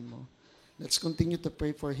Let's continue to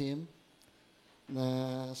pray for him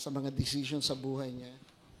na sa mga decisions sa buhay niya.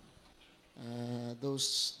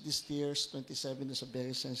 These years, 27 is a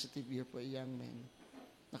very sensitive year for a young man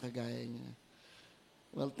na kagaya niya.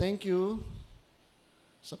 Well, thank you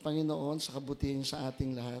sa Panginoon, sa kabutihan sa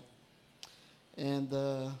ating lahat. And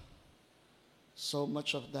so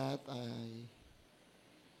much of that,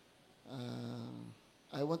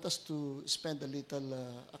 I want us to spend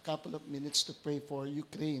a couple of minutes to pray for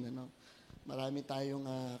Ukraine. Marami tayong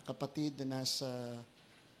kapatid na nasa,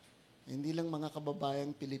 hindi lang mga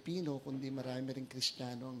kababayang Pilipino, kundi marami ring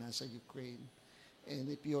Kristiyano ang nasa Ukraine. And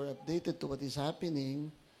if you are updated to what is happening,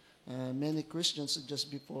 many Christians just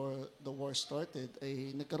before the war started, ay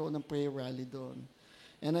nagkaroon ng prayer rally doon.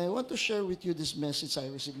 And I want to share with you this message I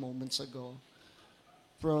received moments ago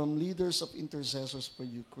from leaders of intercessors for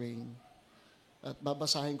Ukraine. At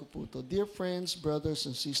babasahin ko po ito. Dear friends, brothers,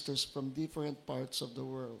 and sisters from different parts of the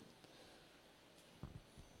world,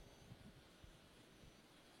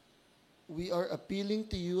 we are appealing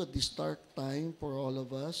to you at this dark time for all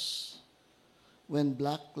of us, when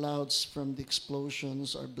black clouds from the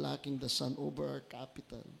explosions are blocking the sun over our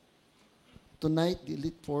capital. Tonight, the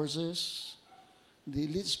elite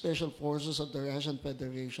special forces of the Russian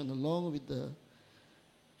Federation, along with the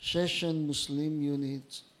Chechen Muslim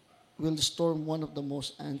units, will storm one of the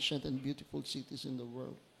most ancient and beautiful cities in the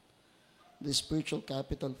world, the spiritual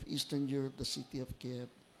capital of Eastern Europe, the city of Kiev.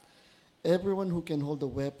 Everyone who can hold a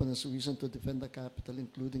weapon has reason to defend the capital,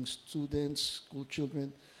 including students, school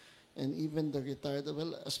children, and even the retired.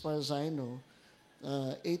 Well, as far as I know,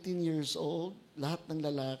 18 years old, lahat ng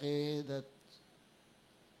lalaki that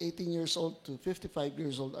 18 years old to 55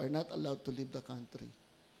 years old are not allowed to leave the country.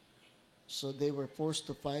 So they were forced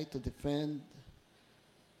to fight to defend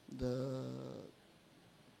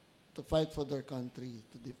to fight for their country.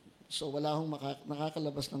 So wala akong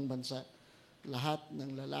nakakalabas ng bansa. Lahat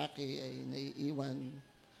ng lalaki ay naiiwan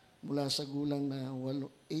mula sa gulang na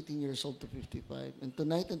 18 years old to 55. And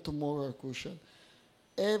tonight and tomorrow are crucial.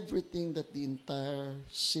 Everything that the entire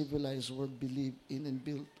civilized world believed in and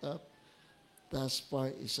built up thus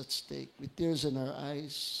far is at stake. With tears in our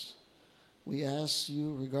eyes, we ask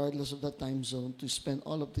you, regardless of the time zone, to spend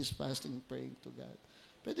all of this fasting and praying to God.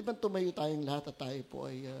 Pwede ba tumayo tayong lahat at tayo po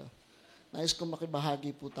ay nais kong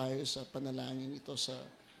makibahagi po tayo sa panalangin ito sa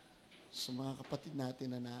mga kapatid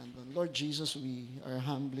natin na nandun. Lord Jesus, we are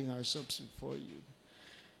humbling ourselves before you.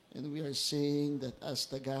 And we are saying that as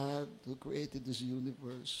the God who created this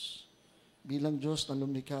universe, bilang Diyos na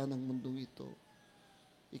lumikha ng mundong ito,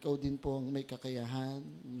 ikaw din po ang may kakayahan,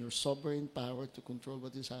 your sovereign power to control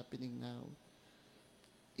what is happening now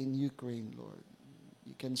in Ukraine, Lord.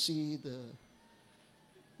 You can see the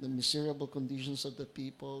miserable conditions of the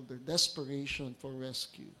people, their desperation for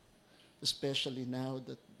rescue, especially now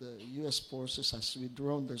that the U.S. forces has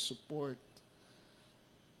withdrawn their support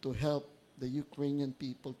to help the Ukrainian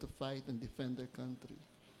people to fight and defend their country.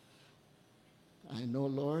 I know,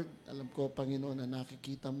 Lord, alam ko, Panginoon, na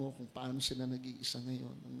nakikita mo kung paano sila nag-iisa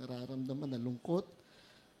ngayon. Ang nararamdaman na lungkot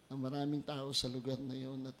ng maraming tao sa lugar na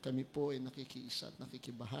yon, at kami po ay nakikiisa at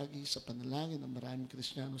nakikibahagi sa panalangin ng maraming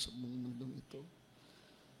Kristiyano sa buong mundong ito.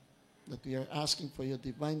 That we are asking for your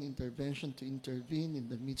divine intervention to intervene in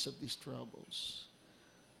the midst of these troubles.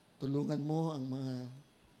 Tulungan mo ang mga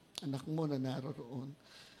anak mo na naroroon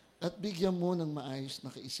at bigyan mo ng maayos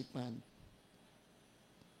na kaisipan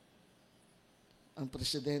ang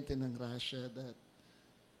presidente ng Russia that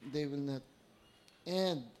they will not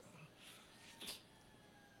end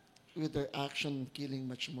with their action killing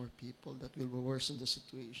much more people that will worsen the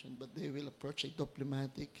situation, but they will approach a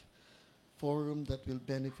diplomatic forum that will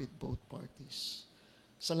benefit both parties.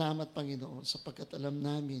 Salamat, Panginoon, sapagkat alam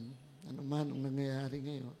namin anuman ang nangyayari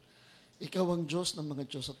ngayon. Ikaw ang Diyos ng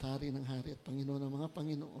mga Diyos at Hari ng Hari at Panginoon ng mga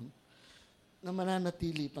Panginoon na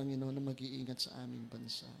mananatili, Panginoon, na mag-iingat sa aming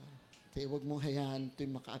bansa. Kaya huwag mong hayaan ito'y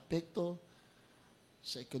makaapekto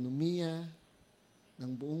sa ekonomiya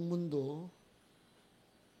ng buong mundo,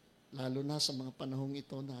 lalo na sa mga panahong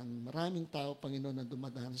ito na maraming tao, Panginoon, na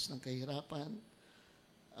dumadanas ng kahirapan,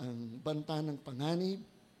 ang banta ng panganib,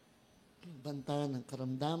 banta ng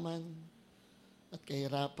karamdaman, at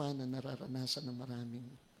kahirapan na nararanasan ng maraming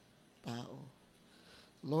tao.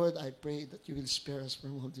 Lord, I pray that you will spare us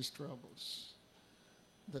from all these troubles,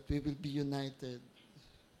 that we will be united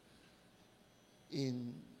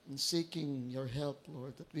in seeking your help,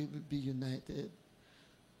 Lord, that we will be united.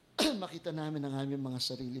 Makita namin ang aming mga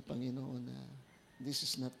sarili, Panginoon, na this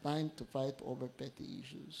is not time to fight over petty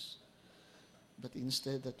issues, but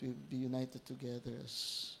instead that we will be united together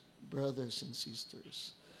as brothers and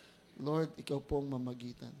sisters. Lord, ikaw po ang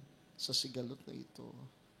mamagitan sa sigalot na ito.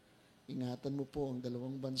 Ingatan mo po ang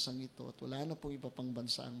dalawang bansang ito at wala na pong iba pang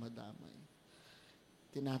bansa ang madamay.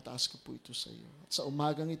 Tinataas ko po ito sa iyo. At sa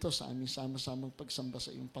umagang ito, sa aming sama-samang pagsamba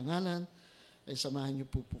sa iyong pangalan, ay samahan niyo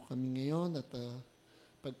po kami ngayon at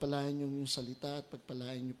pagpalain niyo yung salita at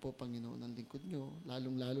pagpalain niyo po, Panginoon, ang lingkod niyo.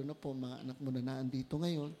 Lalong-lalo na po, mga anak mo na naandito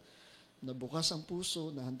ngayon, na bukas ang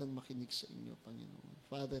puso na handang makinig sa inyo, Panginoon.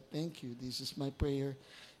 Father, thank you. This is my prayer.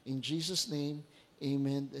 In Jesus' name,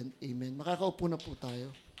 amen and amen. Makakaupo na po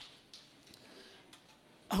tayo.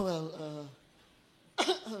 Well,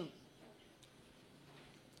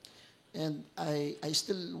 and I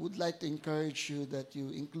still would like to encourage you that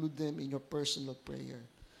you include them in your personal prayer.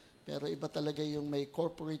 Pero iba talaga yung may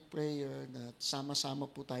corporate prayer na sama-sama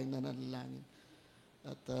po tayong nananalangin.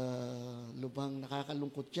 At lubhang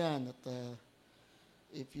nakakalungkot yan. At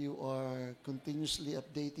if you are continuously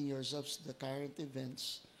updating yourselves to the current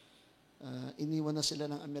events, iniwan na sila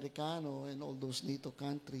ng Amerikano and all those NATO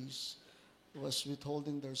countries was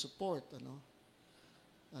withholding their support.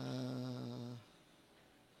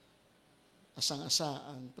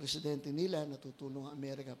 Asang-asa ang presidente nila, natutulong ang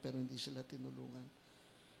Amerika pero hindi sila tinulungan.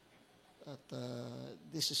 At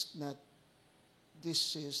this is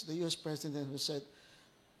the U.S. President who said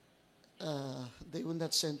they will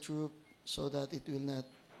not send troops so that it will not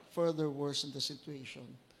further worsen the situation.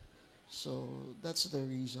 So that's the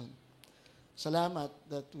reason. Salamat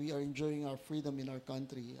that we are enjoying our freedom in our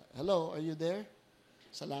country. Hello, are you there?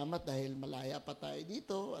 Salamat dahil malaya pa tayo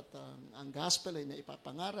dito at ang gospel ay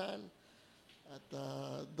naipapangaral. At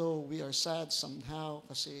though we are sad somehow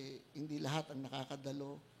kasi hindi lahat ang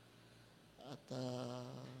nakakadalo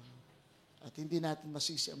at hindi natin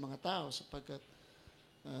masisi ang mga tao sapagkat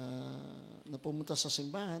na pumunta sa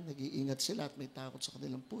simbahan, nag-iingat sila at may takot sa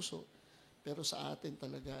kanilang puso. Pero sa atin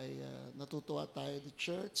talaga ay natutuwa tayo. The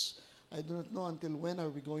church, I do not know until when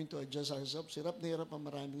are we going to adjust ourselves. Hirap na hirap ang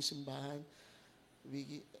maraming simbahan.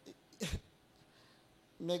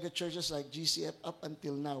 Mega churches like GCF up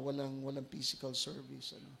until now, walang physical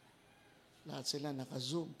service. Lahat sila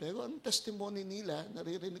naka-Zoom. Pero ang testimony nila,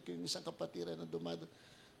 naririnig ko yung isang kapatiran na dumadaan.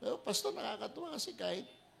 Pero pastor, nakakatuwa kasi kahit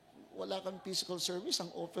wala kang physical service, ang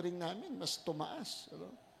offering namin mas tumaas.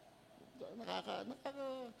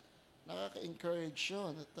 Nakaka-encourage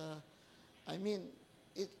yun. At, I mean,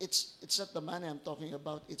 it's not the money I'm talking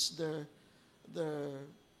about. It's their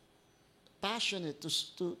passionate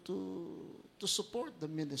to support the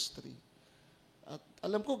ministry. At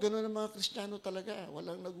alam ko, gano'n ang mga Kristiyano talaga.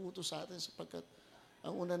 Walang naguutos sa atin sapagkat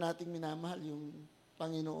ang una nating minamahal yung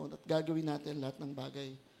Panginoon at gagawin natin lahat ng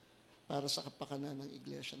bagay para sa kapakanan ng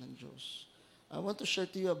Iglesia ng Diyos. I want to share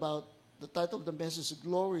to you about the title of the message,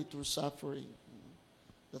 Glory Through Suffering.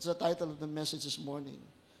 That's the title of the message this morning.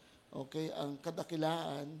 Okay, ang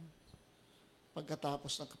kadakilaan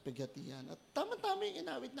pagkatapos ng kapighatian. At tama-tama yung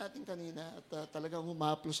inawit natin kanina at talagang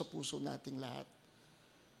humaplo sa puso nating lahat.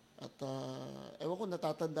 At ewan ko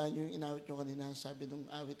natatandaan nyo yung inawit nyo kanina, sabi nung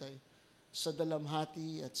awit ay, sa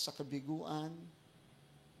dalamhati at sa kabiguan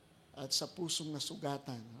at sa pusong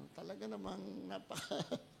nasugatan. Talaga namang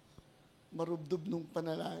marubdob nung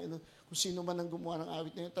panalangin. Kung sino man ang gumawa ng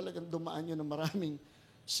awit na yun, talagang dumaan yun ng maraming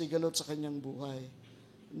sigalot sa kanyang buhay.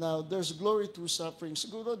 Now, there's glory through suffering.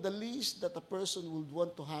 Siguro, the least that a person would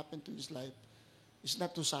want to happen to his life is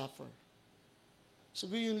not to suffer.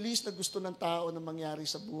 Siguro yung least na gusto ng tao na mangyari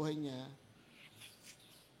sa buhay niya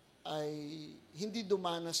ay hindi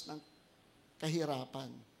dumanas ng kahirapan.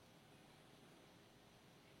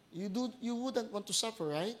 You wouldn't want to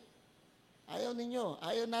suffer, right? Ayaw ninyo.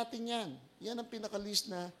 Ayaw natin yan. Yan ang pinaka-least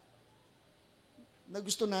na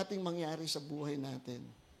gusto nating mangyari sa buhay natin.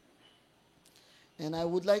 And I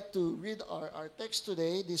would like to read our text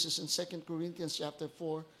today. This is in 2 Corinthians chapter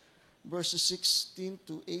 4, verses 16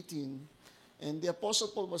 to 18. And the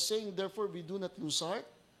Apostle Paul was saying, therefore we do not lose heart.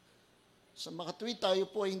 Sa makatuwid tayo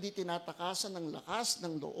po ay hindi tinatakasan ng lakas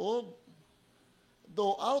ng loob.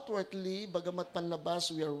 Though outwardly, bagamat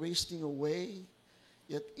panlabas, we are wasting away,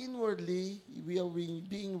 yet inwardly, we are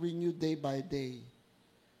being renewed day by day.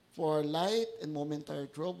 For our light and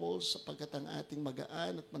momentary troubles, sapagkat ang ating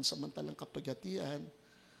magaan at pansamantalang kapighatian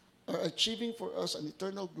are achieving for us an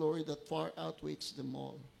eternal glory that far outweighs them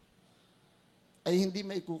all. Ay hindi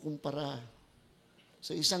maikukumpara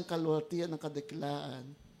sa isang kaluwalhatian ng kadakilaan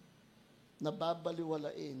na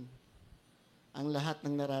babaliwalain ang lahat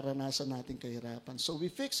ng nararanasan nating kahirapan. So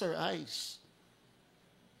we fix our eyes.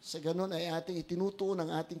 Sa ganun ay ating itinutuon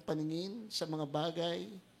ang ating paningin sa mga bagay,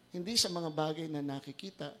 hindi sa mga bagay na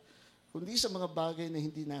nakikita, kundi sa mga bagay na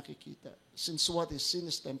hindi nakikita. Since what is seen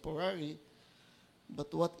is temporary,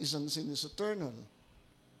 but what is unseen is eternal.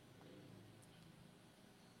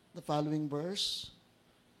 The following verse,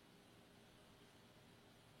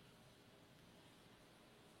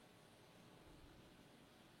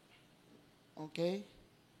 Okay?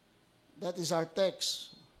 That is our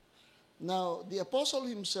text. Now, the apostle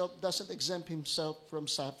himself doesn't exempt himself from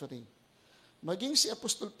suffering. Maging si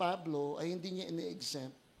Apostol Pablo ay hindi niya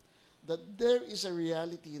ini-exempt that there is a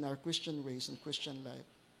reality in our Christian race and Christian life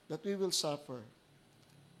that we will suffer.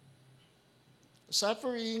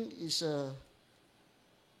 Suffering is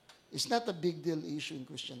not a big deal issue in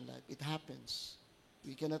Christian life. It happens.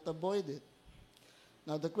 We cannot avoid it.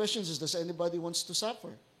 Now, the question is, does anybody wants to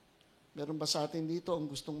suffer? Meron ba sa atin dito ang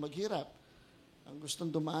gustong maghirap? Ang gustong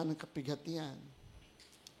dumaan ng kapighatian?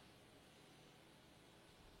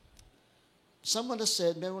 Someone has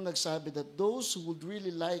said, meron nagsabi that those who would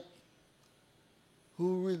really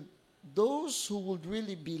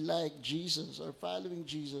be like Jesus or following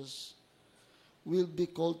Jesus will be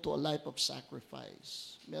called to a life of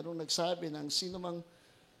sacrifice. Merong nagsabi na ang sino mang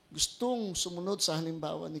gustong sumunod sa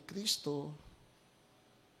halimbawa ni Kristo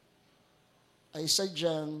ay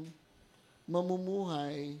sadyang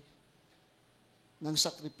mamumuhay ng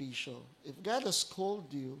sakripisyo. If God has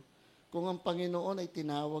called you, kung ang Panginoon ay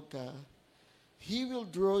tinawag ka, He will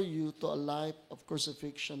draw you to a life of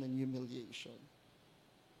crucifixion and humiliation.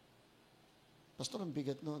 Pastor, ang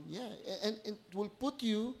bigat nun. Yeah, and it will put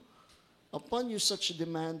you upon you such a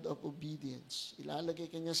demand of obedience. Ilalagay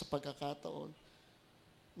ka niya sa pagkakataon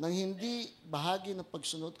nang hindi bahagi ng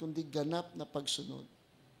pagsunod, kundi ganap na pagsunod.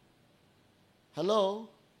 Hello?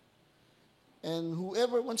 And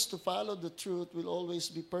whoever wants to follow the truth will always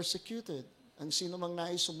be persecuted. Ang sino mang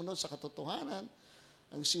nais sumunod sa katotohanan,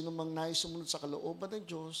 ang sino mang nais sumunod sa kalooban ng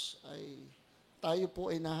Diyos, ay tayo po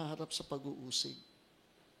ay nahaharap sa pag-uusig.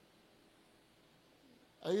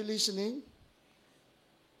 Are you listening?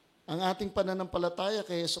 Ang ating pananampalataya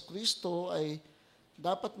kay Jesucristo ay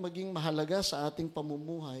dapat maging mahalaga sa ating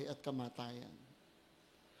pamumuhay at kamatayan.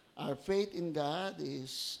 Our faith in God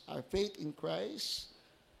our faith in Christ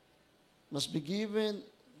must be given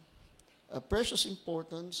a precious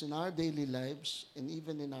importance in our daily lives and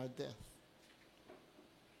even in our death.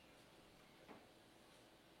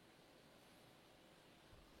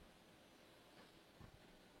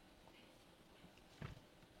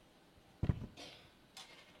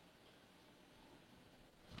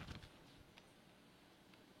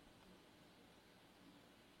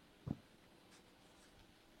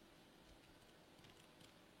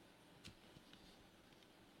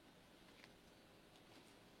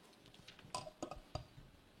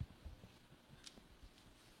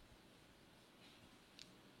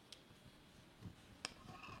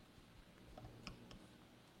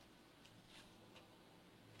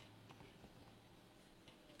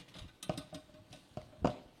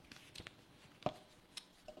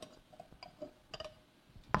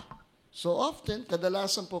 So often,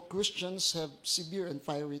 kadalasan po, Christians have severe and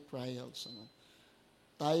fiery trials.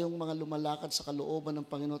 Tayong mga lumalakad sa kalooban ng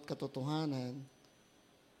Panginoon at katotohanan,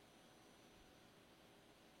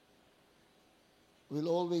 will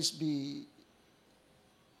always be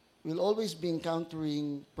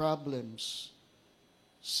encountering problems,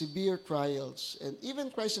 severe trials. And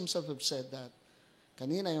even Christ Himself have said that.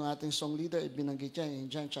 Kanina, yung ating song leader, binanggit niya in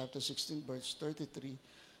John chapter 16, verse 33,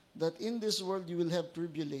 that in this world you will have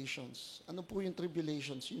tribulations. Ano po yung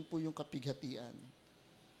tribulations? Yun po yung kapighatian.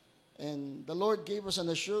 And the Lord gave us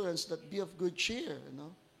an assurance that be of good cheer.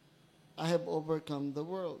 I have overcome the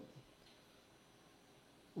world.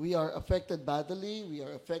 We are affected bodily, we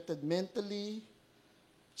are affected mentally.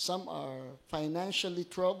 Some are financially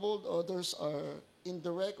troubled, others are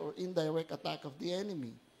indirect or indirect attack of the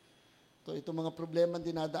enemy. So itong mga problema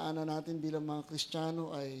dinadaanan natin bilang mga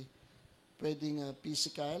Kristiyano ay pwedeng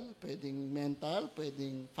physical, pwedeng mental,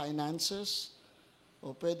 pwedeng finances,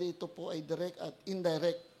 o pwede ito po ay direct at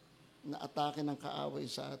indirect na atake ng kaaway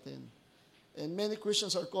sa atin. And many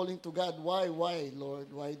Christians are calling to God, why, Lord?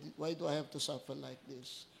 Why do I have to suffer like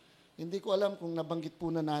this? Hindi ko alam kung nabanggit po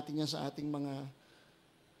na natin yan sa ating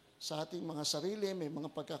mga sarili. May mga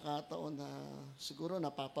pagkakataon na siguro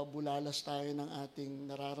napapabulalas tayo ng ating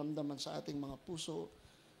nararamdaman sa ating mga puso.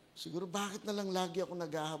 Siguro, bakit na lang lagi ako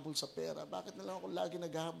naghahabol sa pera? Bakit na lang ako lagi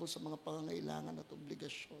naghahabol sa mga pangangailangan at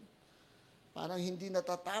obligasyon? Parang hindi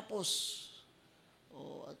natatapos.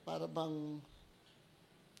 At para bang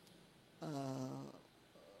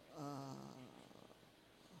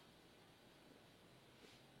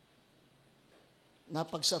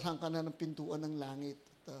napagsarhan ka na ng pintuan ng langit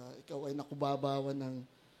at ikaw ay nakubabawan ng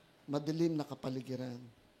madilim na kapaligiran.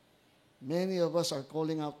 Many of us are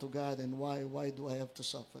calling out to God, and why do I have to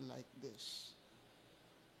suffer like this?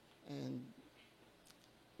 And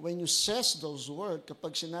when you says those words,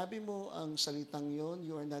 kapag sinabi mo ang salitang yon,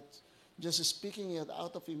 you are not just speaking it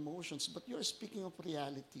out of emotions, but you are speaking of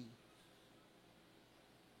reality.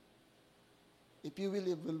 If you will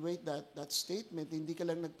evaluate that statement, hindi ka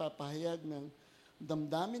lang nagpapahayag ng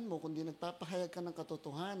damdamin mo, kundi nagpapahayag ka ng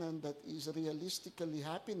katotohanan that is realistically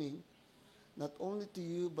happening, not only to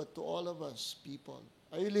you, but to all of us people.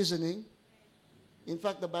 Are you listening? In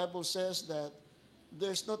fact, the Bible says that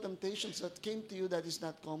there's no temptations that came to you that is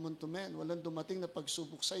not common to men. Walang dumating na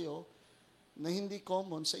pagsubok sa iyo na hindi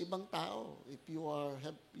common sa ibang tao. If you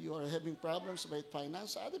are having problems with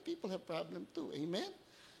finance, other people have problem too. Amen?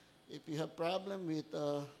 If you have problem with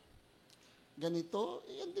ganito,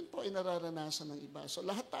 yan din po ay nararanasan ng iba. So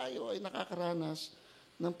lahat tayo ay nakakaranas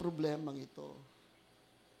ng problemang ito.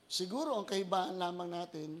 Siguro ang kaibaan lamang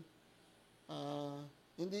natin,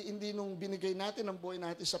 hindi nung binigay natin ang buhay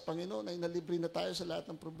natin sa Panginoon ay nalibre na tayo sa lahat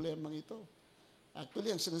ng problemang ito.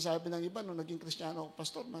 Actually, ang sinasabi ng iba, nung naging Kristiyano ako,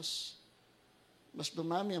 pastor, mas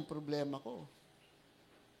dumami ang problema ko.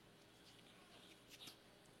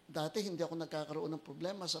 Dati hindi ako nagkakaroon ng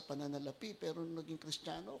problema sa pananalapi, pero nung naging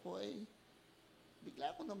Kristiyano ako ay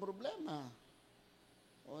bigla ako ng problema.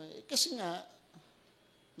 Kasi nga,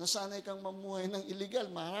 nasanay kang mamuhay ng illegal,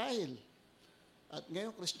 marahil. At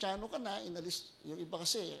ngayon, Kristiyano ka na, inalis, yung iba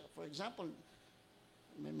kasi, for example,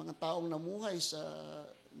 may mga taong nabuhay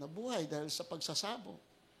dahil sa pagsasabong.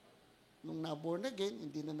 Nung na-born again,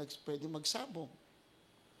 hindi na pwede magsabong.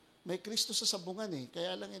 May Kristo sa sabungan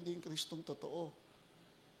kaya lang hindi yung Kristong totoo.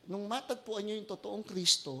 Nung matagpuan niyo yung totoong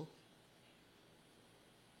Kristo,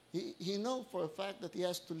 he know for a fact that he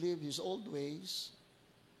has to leave his old ways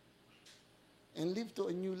and live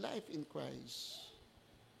to a new life in Christ.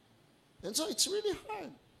 And so it's really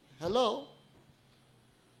hard. Hello?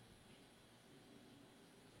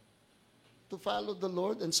 To follow the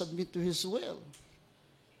Lord and submit to His will.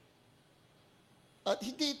 At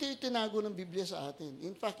hindi ito itinago ng Biblia sa atin.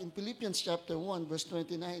 In fact, in Philippians chapter 1, verse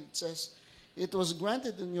 29, it says, "It was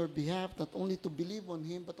granted on your behalf not only to believe on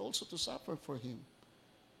Him, but also to suffer for Him."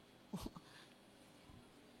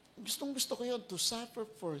 Gustong-gusto ko yun, to suffer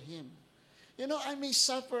for Him. You know, I may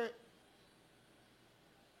suffer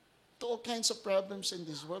to all kinds of problems in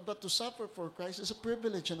this world, but to suffer for Christ is a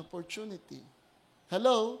privilege and opportunity.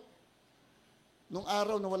 Hello? Nung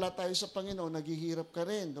araw na wala tayo sa Panginoon, naghihirap ka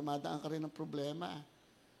rin, dumadaan ka rin ng problema.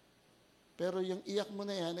 Pero yung iyak mo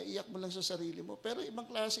na yan, naiyak mo lang sa sarili mo. Pero ibang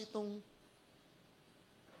klase itong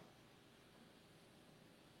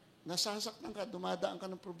nasasaktan ka, dumadaan ka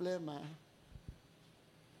ng problema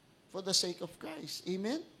for the sake of Christ.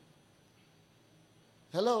 Amen?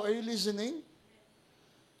 Hello, are you listening?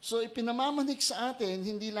 So, ipinamamanik sa atin,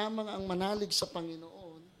 hindi lamang ang manalig sa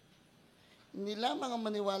Panginoon, hindi lamang ang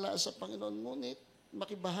maniwala sa Panginoon, ngunit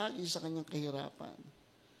makibahagi sa kanyang kahirapan.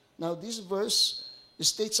 Now, this verse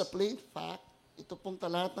states a plain fact. Ito pong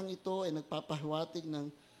talatang ito ay nagpapahiwatig ng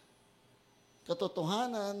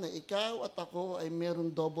katotohanan na ikaw at ako ay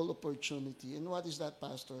merong double opportunity. And what is that,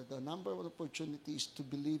 Pastor? The number of opportunities to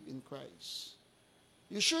believe in Christ.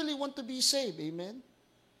 You surely want to be saved, amen?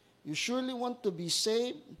 You surely want to be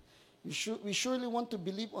saved. We surely want to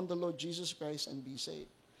believe on the Lord Jesus Christ and be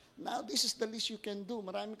saved. Now, this is the least you can do.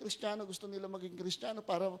 Maraming Kristiyano gusto nila maging Kristiyano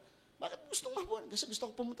para, bakit gusto mabuhay? Kasi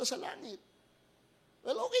gusto ko pumunta sa langit.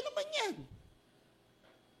 Well, okay naman yan.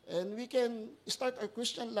 And we can start our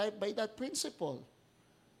Christian life by that principle.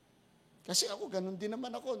 Kasi ako, ganun din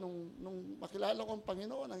naman ako. Nung makilala ko ang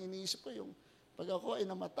Panginoon, ang iniisip ko yung, pag ako ay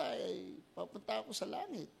namatay, ay papunta ako sa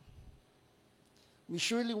langit. We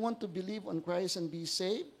surely want to believe on Christ and be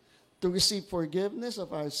saved, to receive forgiveness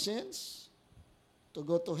of our sins, to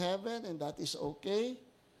go to heaven, and that is okay.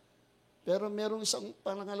 Pero merong isang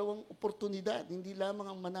pangalawang oportunidad, hindi lamang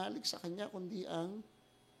ang manalig sa Kanya, kundi ang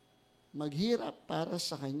maghirap para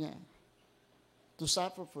sa Kanya, to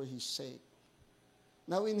suffer for His sake.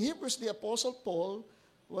 Now in Hebrews, the Apostle Paul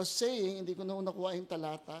was saying, hindi ko na nakuha yung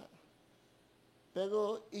talata,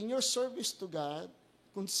 pero in your service to God,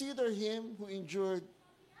 consider Him who endured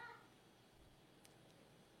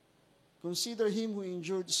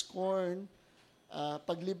scorn,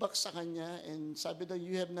 paglibak sa Kanya, and sabi daw,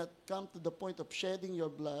 you have not come to the point of shedding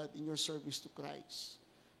your blood in your service to Christ.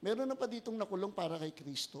 Meron na pa ditong nakulong para kay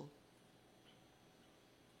Kristo?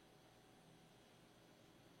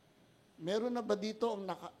 Meron na ba dito ang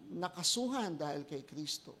nakasuhan dahil kay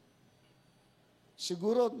Kristo?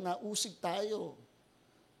 Siguro nausig tayo,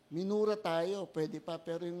 minura tayo, pwede pa,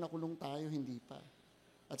 pero yung nakulong tayo, hindi pa.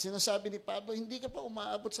 At sinasabi ni Pablo, hindi ka pa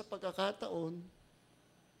umaabot sa pagkakataon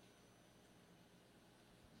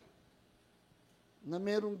na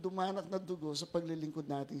merong dumanak na dugo sa paglilingkod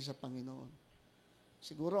natin sa Panginoon.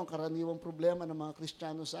 Siguro ang karaniwang problema ng mga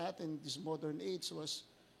Kristiyano sa atin this modern age was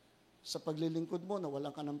sa paglilingkod mo, nawalan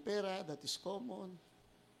ka ng pera, that is common.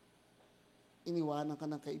 Iniwanan ka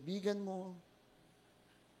ng kaibigan mo,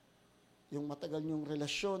 yung matagal yung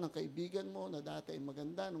relasyon ng kaibigan mo na dati ay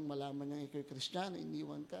maganda, nung malaman niya ikaw Kristiyano,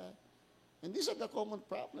 iniwan ka. And these are the common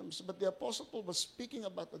problems. But the Apostle Paul was speaking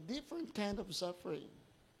about a different kind of suffering.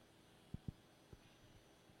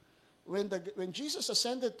 When Jesus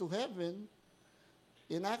ascended to heaven,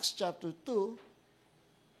 in Acts chapter 2,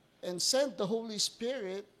 and sent the Holy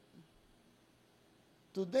Spirit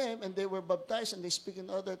to them, and they were baptized, and they speak in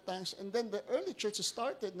other tongues. And then the early church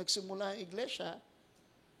started, nagsimula ang iglesia.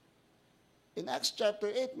 In Acts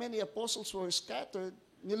chapter 8, many apostles were scattered.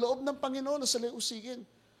 Niloob ng Panginoon na sila usigin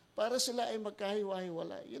para sila ay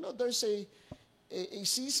magkahiwa-hiwalay. You know, there's a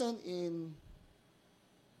season in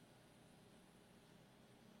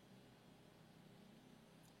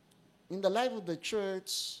the life of the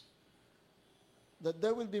church that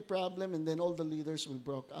there will be problem, and then all the leaders will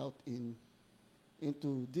break out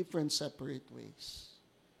into different separate ways.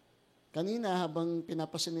 Kanina, habang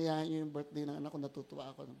pinapasinayahan niyo yung birthday ng anak ko,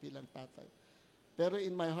 natutuwa ako bilang tatay. Pero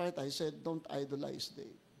in my heart, I said, don't idolize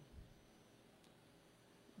Dave.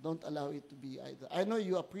 Don't allow it to be idol. I know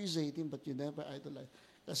you appreciate him, but you never idolize.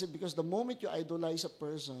 Kasi because the moment you idolize a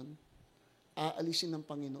person, aalisin ng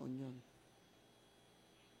Panginoon yun.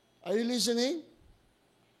 Are you listening?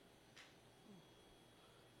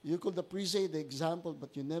 You could appreciate the example,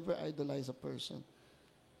 but you never idolize a person.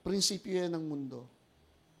 Prinsipyo yan ng mundo.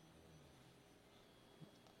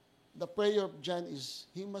 The prayer of John is,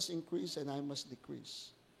 he must increase and I must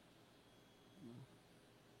decrease.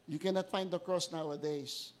 You cannot find the cross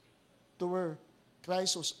nowadays to where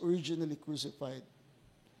Christ was originally crucified.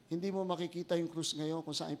 Hindi mo makikita yung krus ngayon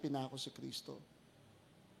kung saan pinako si Kristo.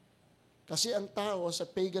 Kasi ang tao sa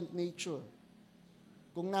pagan nature,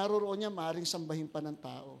 kung naroroon niya, maaaring sambahin pa ng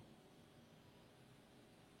tao.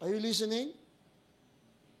 Are you listening?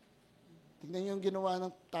 Tignan niyo yung ginawa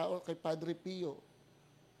ng tao kay Padre Pio.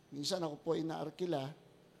 Minsan ako po inaarkila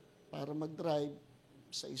para mag-drive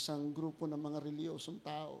sa isang grupo ng mga reliyosong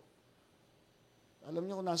tao. Alam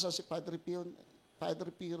niyo kung nasa si Padre Pio?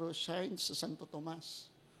 Padre Pio shines sa Santo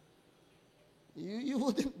Tomas. You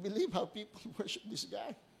wouldn't believe how people worship this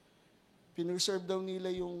guy. Pinreserve daw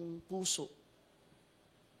nila yung puso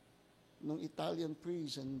ng Italian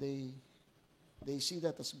priest, and they see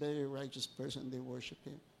that as very righteous person, they worship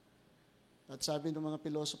him. At sabi ng mga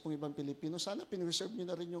pilosopong ibang Pilipino, sana pinreserve nyo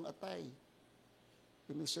na rin yung atay.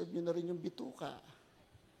 Pinreserve nyo na rin yung bituka.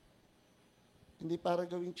 Hindi para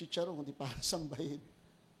gawing chicharon, hindi para sambahin.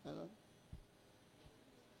 Ano?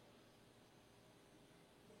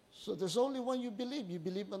 So there's only one you believe. You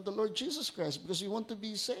believe on the Lord Jesus Christ because you want to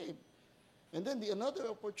be saved. And then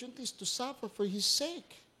another opportunity is to suffer for His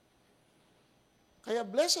sake. Kaya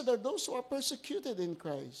blessed are those who are persecuted in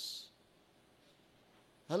Christ.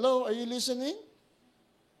 Hello, are you listening?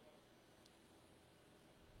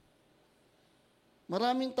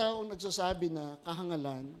 Maraming taong nagsasabi na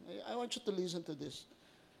kahangalan. I want you to listen to this.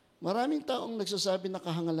 Maraming taong nagsasabi na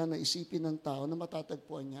kahangalan na isipin ng tao na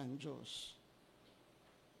matatagpuan niya ang Diyos.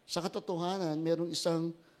 Sa katotohanan, merong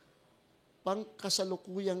isang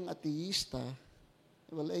pangkasalukuyang ateista.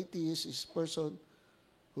 Well, atheist is person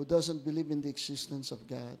who doesn't believe in the existence of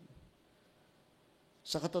God.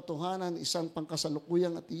 Sa katotohanan, isang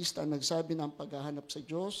pangkasalukuyang ateista ang nagsabi na ang paghahanap sa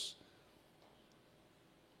Diyos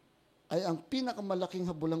ay ang pinakamalaking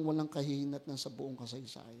habulang walang kahihinatnan sa buong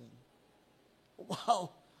kasaysayan.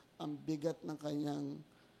 Wow! Ang bigat ng kanyang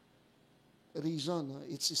reason.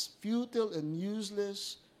 It's futile and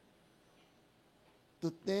useless to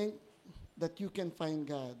think that you can find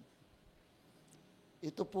God.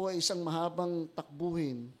 Ito po ay isang mahabang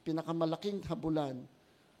takbuhin, pinakamalaking habulan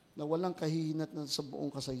na walang kahihinatnan sa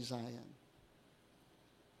buong kasaysayan.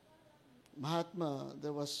 Mahatma,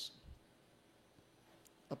 there was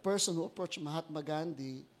a person who approached Mahatma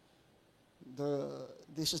Gandhi.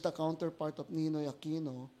 This is the counterpart of Ninoy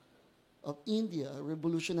Aquino of India, a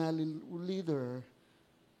revolutionary leader.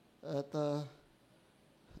 At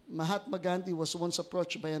Mahatma Gandhi was once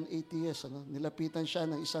approached by an atheist. Nilapitan siya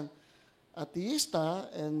ng isang atheista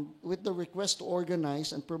and with the request to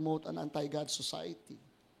organize and promote an anti-God society.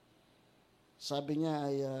 Sabi niya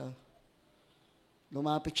ay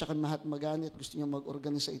lumapit siya kay Mahatma Gandhi at gusto niya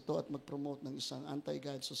mag-organize ito at mag-promote ng isang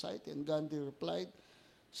anti-God society. And Gandhi replied,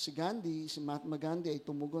 si Mahatma Gandhi ay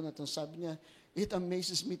tumugon at sabi niya, "It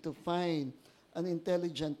amazes me to find an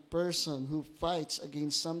intelligent person who fights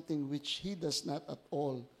against something which he does not at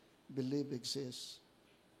all believe exists."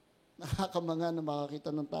 Nakakamanga na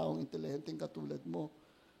makakita ng taong intelihenteng katulad mo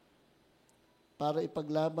para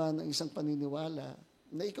ipaglaban ang isang paniniwala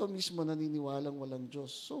na ikaw mismo naniniwalang walang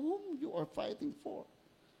Diyos. So whom you are fighting for?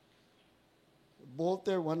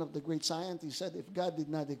 Voltaire, one of the great scientists, said, if God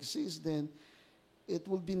did not exist, then it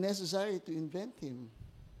will be necessary to invent Him.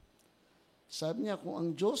 Sabi niya, kung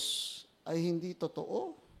ang Diyos ay hindi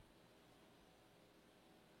totoo,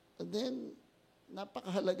 then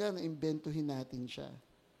napakahalaga na imbentuhin natin siya.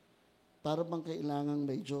 Para bang kailangang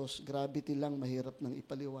may Diyos, gravity lang, mahirap nang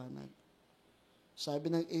ipaliwanag.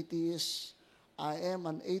 Sabi ng atheist, I am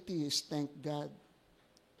an atheist, thank God.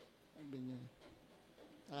 Sabi niya.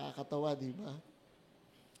 Nakakatawa, di ba?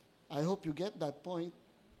 I hope you get that point.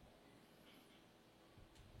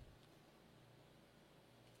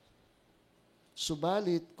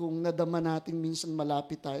 Subalit, kung nadama natin minsan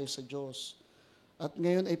malapit tayo sa Diyos, at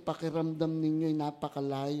ngayon ay pakiramdam ninyo ay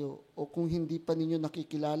napakalayo, o kung hindi pa ninyo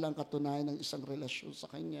nakikilala ang katunayan ng isang relasyon sa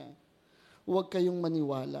Kanya, huwag kayong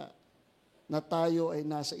maniwala na tayo ay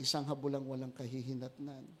nasa isang habulang walang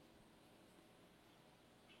kahihinatnan.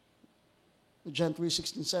 John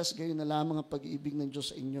 3:16 says, gayon na lamang ang pag-ibig ng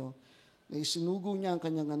Diyos sa inyo, na isinugo niya ang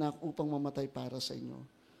Kanyang anak upang mamatay para sa inyo.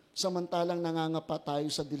 Samantalang nangangapa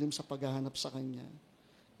tayo sa dilim sa paghahanap sa Kanya.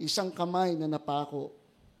 Isang kamay na napako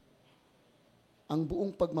ang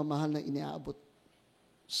buong pagmamahal na iniabot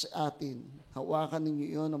sa atin. Hawakan ninyo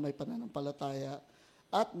iyon na may pananampalataya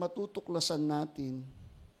at matutuklasan natin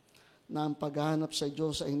na ang paghahanap sa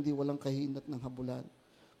Diyos ay hindi walang kahinat ng habulan,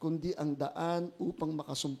 kundi ang daan upang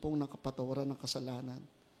makasumpong ng kapatawaran ng kasalanan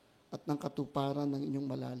at ng katuparan ng inyong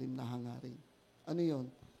malalim na hangarin. Ano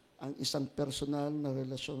yon? Ang isang personal na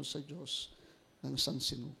relasyon sa Diyos ng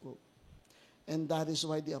sansinuko. And that is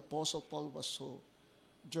why the Apostle Paul was so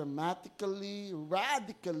dramatically,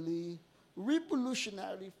 radically,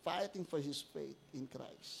 revolutionary fighting for his faith in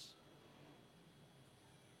Christ.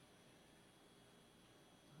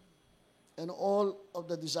 And all of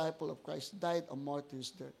the disciples of Christ died a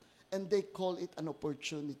martyr's death. And they call it an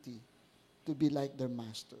opportunity to be like their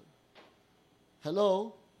master.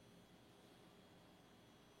 Hello?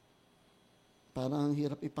 Parang ang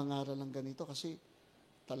hirap ipangaral ng ganito kasi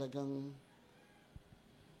talagang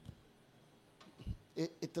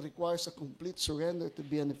it requires a complete surrender to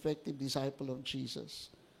be an effective disciple of Jesus.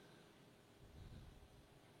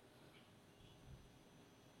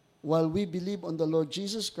 While we believe on the Lord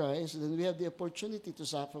Jesus Christ, then we have the opportunity to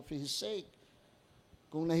suffer for His sake.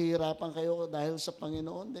 Kung nahihirapan kayo dahil sa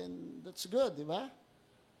Panginoon, then that's good, di ba?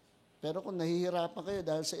 Pero kung nahihirapan kayo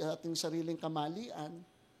dahil sa ating sariling kamalian,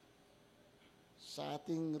 sa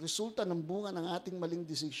ating resulta ng bunga ng ating maling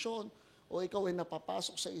desisyon, o ikaw ay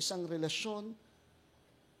napapasok sa isang relasyon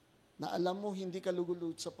na alam mo hindi ka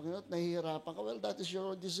lugulod sa Panginoon at nahihirapan ka, well, that is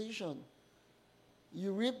your decision.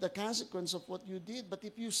 You reap the consequence of what you did. But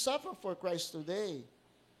if you suffer for Christ today,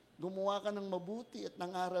 gumawa ka ng mabuti at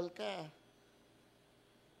nangaral ka,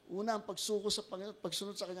 una ang pagsuko sa Panginoon at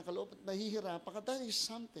pagsunod sa Kanyang kalooban at nahihirapan ka, that is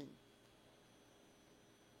something.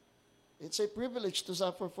 It's a privilege to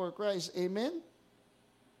suffer for Christ. Amen?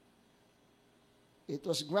 It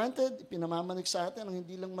was granted, pinamamanig sa atin ang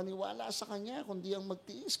hindi lang maniwala sa Kanya, kundi ang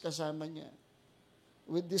magtiis kasama Niya.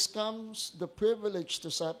 With this comes the privilege to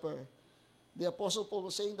suffer. The Apostle Paul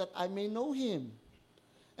was saying that I may know Him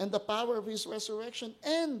and the power of His resurrection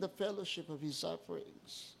and the fellowship of His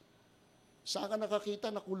sufferings. Saan ka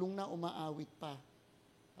nakakita na kulong na umaawit pa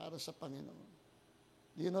para sa Panginoon?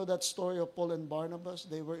 Do you know that story of Paul and Barnabas?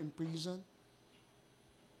 They were in prison.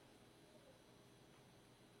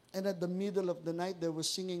 And at the middle of the night, they were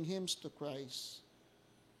singing hymns to Christ.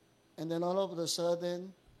 And then all of a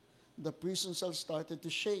sudden, the prison cell started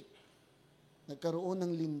to shake. Nagkaroon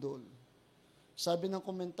ng lindol. Sabi ng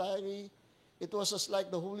commentary, it was as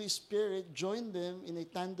like the Holy Spirit joined them in a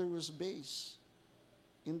thunderous bass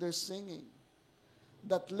in their singing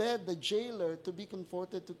that led the jailer to be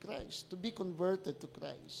converted to Christ, to be converted to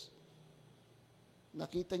Christ.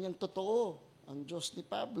 Nakita niyang totoo ang Diyos ni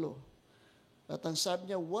Pablo. At ang sabi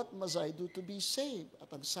niya, what must I do to be saved? At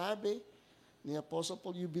ang sabi ni Apostle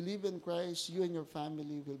Paul, you believe in Christ, you and your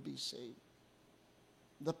family will be saved.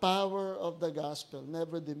 The power of the gospel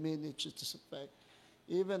never diminishes its effect,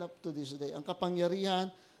 even up to this day. Ang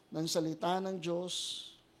kapangyarihan ng salita ng Diyos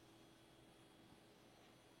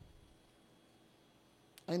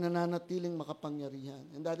ay nananatiling makapangyarihan.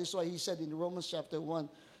 And that is why He said in Romans chapter 1,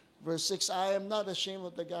 verse 6, I am not ashamed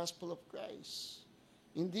of the gospel of Christ.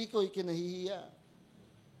 Hindi ko ikinahihiya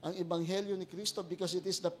ang ebanghelyo ni Kristo because it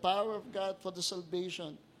is the power of God for the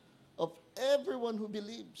salvation of everyone who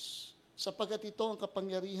believes. Sapagkat ito ang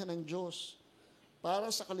kapangyarihan ng Diyos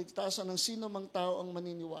para sa kaligtasan ng sino mang tao ang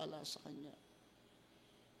maniniwala sa Kanya.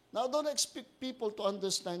 Now, don't expect people to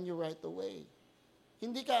understand you right away.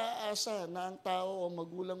 Hindi ka aasa na ang tao o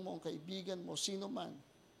magulang mo, ang kaibigan mo, sino man,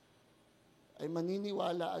 ay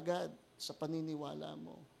maniniwala agad sa paniniwala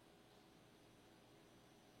mo.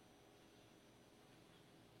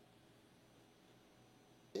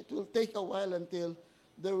 It will take a while until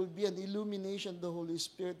there will be an illumination of the Holy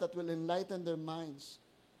Spirit that will enlighten their minds.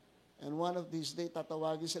 And one of these days,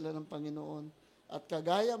 tatawagin sila ng Panginoon. At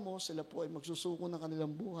kagaya mo, sila po ay magsusuko ng kanilang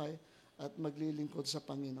buhay at maglilingkod sa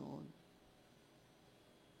Panginoon.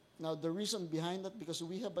 Now, the reason behind that, because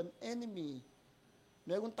we have an enemy.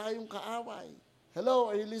 Meron tayong kaaway. Hello,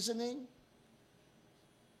 are you listening?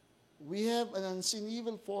 We have an unseen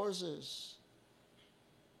evil forces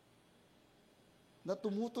na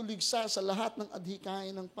tumutuligsa sa lahat ng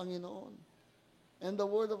adhikain ng Panginoon. And the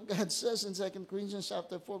Word of God says in 2 Corinthians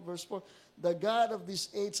chapter 4, verse 4, the God of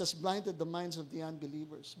this age has blinded the minds of the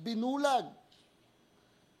unbelievers. Binulag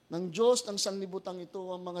ng Diyos ng sanlibutan ito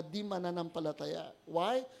ang mga di mananampalataya.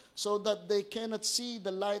 Why? So that they cannot see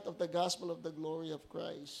the light of the gospel of the glory of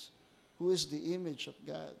Christ, who is the image of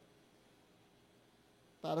God.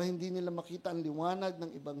 Para hindi nila makita ang liwanag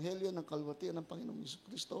ng Ebanghelyo ng kalwatian ng Panginoong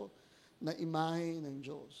Jesucristo na imahe ng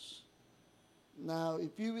Diyos. Now,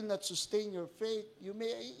 if you will not sustain your faith, you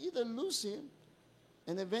may either lose Him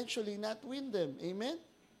and eventually not win them. Amen?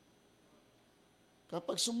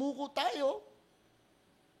 Kapag sumuko tayo,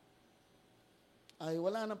 ay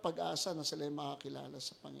wala nang pag-asa na sila ay makakilala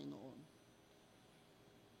sa Panginoon.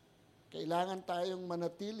 Kailangan tayong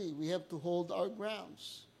manatili. We have to hold our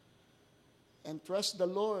grounds and trust the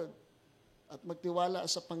Lord at magtiwala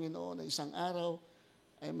sa Panginoon na isang araw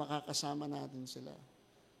ay makakasama natin sila.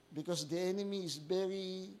 Because the enemy is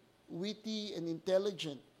very witty and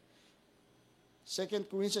intelligent. 2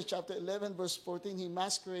 Corinthians chapter 11 verse 14, he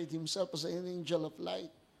masqueraded himself as an angel of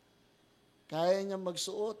light. Kaya niya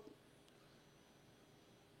magsuot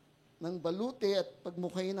ng balute at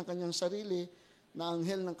pagmukhain ng kanyang sarili na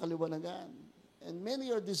anghel ng kaliwanagan. And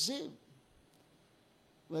many are deceived.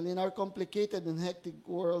 Well, in our complicated and hectic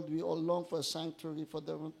world, we all long for a sanctuary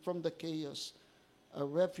from the chaos, a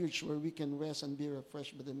refuge where we can rest and be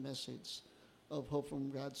refreshed by the message of hope from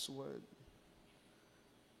God's Word.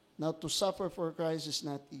 Now, to suffer for Christ is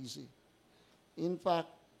not easy. In fact,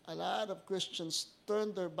 a lot of Christians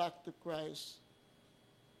turn their back to Christ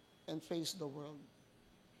and face the world.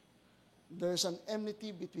 There's an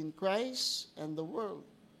enmity between Christ and the world.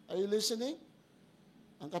 Are you listening?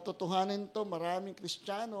 Ang katotohanan nito, maraming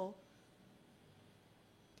Kristiyano,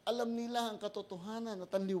 alam nila ang katotohanan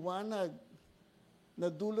at ang liwanag na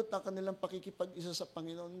dulot ng kanilang pakikipag-isa sa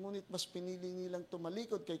Panginoon, ngunit mas pinili nilang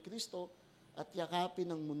tumalikod kay Kristo at yakapin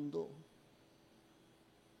ang mundo.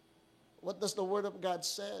 What does the Word of God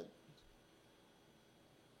said?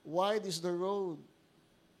 Wide is the road,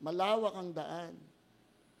 malawak ang daan.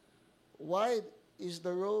 Wide is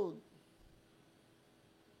the road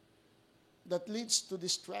that leads to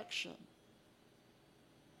destruction.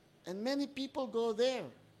 And many people go there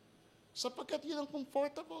sapagkat yun ang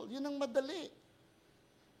comfortable, yun ang madali.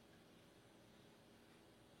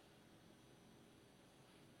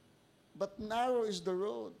 But narrow is the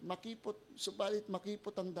road, subalit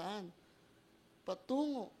makipot ang daan,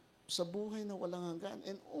 patungo sa buhay na walang hanggan.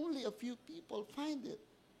 And only a few people find it.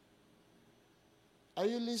 Are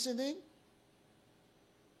you listening?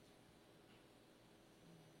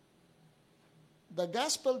 The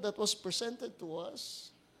gospel that was presented to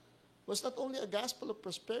us was not only a gospel of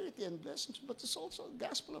prosperity and blessings, but it's also a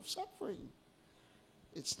gospel of suffering.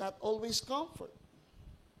 It's not always comfort.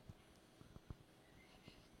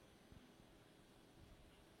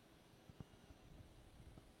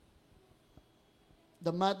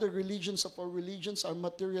 The mother religions of our religions are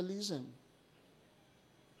materialism.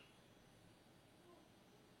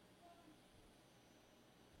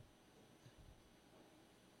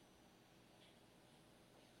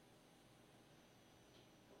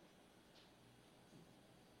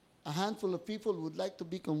 A handful of people would like to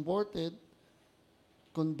be converted,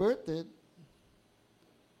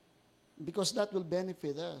 because that will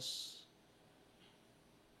benefit us.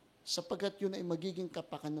 Sapagkat yun ay magiging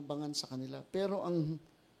kapakinabangan sa kanila. Pero ang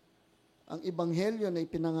ebanghelyo na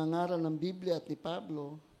ipinangangaral ng Biblia at ni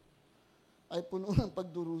Pablo ay puno ng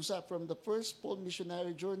pagdurusa from the first Paul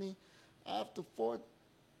missionary journey up to fourth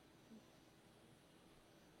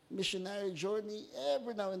missionary journey.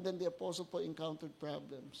 Every now and then the Apostle Paul encountered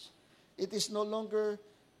problems. It is no longer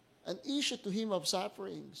an issue to him of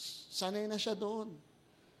sufferings. Sanay na siya doon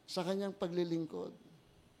sa kanyang paglilingkod.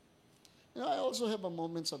 You know, I also have a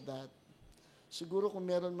moments of that. Siguro kung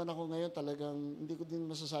meron man ako ngayon, talagang hindi ko din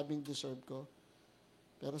masasabing deserve ko.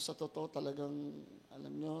 Pero sa totoo talagang,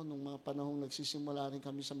 alam nyo, nung mga panahong nagsisimula rin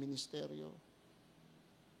kami sa ministeryo,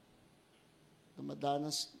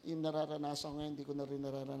 dumadanas, yung nararanasan ko ngayon, hindi ko na rin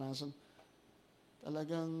nararanasan.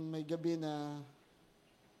 Talagang may gabi na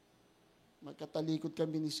magkatalikod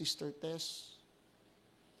kami ni Sister Tess.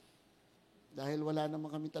 Dahil wala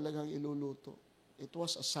naman kami talagang iluluto. It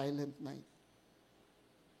was a silent night.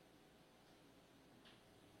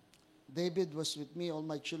 David was with me. All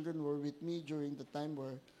my children were with me during the time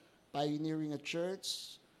we're pioneering a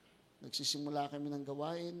church. Nagsisimula kami ng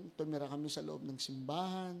gawain. Tumira kami sa loob ng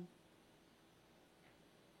simbahan.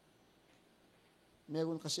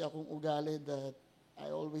 Meron kasi akong ugali that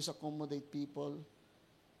I always accommodate people.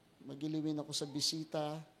 Magiliwin ako sa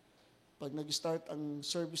bisita. Pag nag-start ang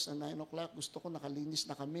service na 9 o'clock, gusto ko nakalinis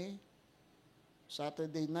na kami.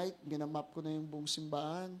 Saturday night, minamap ko na yung buong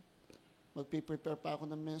simbahan. Magpe-prepare pa ako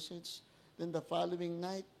ng message. Then the following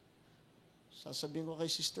night, sasabihin ko kay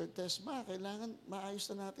Sister Tess, kailangan maayos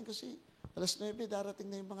na natin kasi alas 9, darating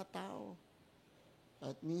na yung mga tao.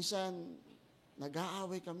 At minsan,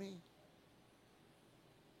 nag-aaway kami.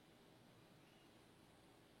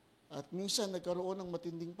 At minsan, nagkaroon ng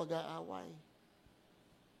matinding pag-aaway.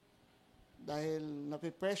 Dahil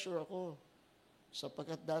napipressure ako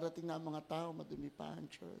sapagkat darating na ang mga tao, madumi pa ang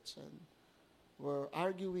church. And we're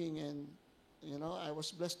arguing and, I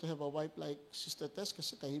was blessed to have a wife like Sister Tess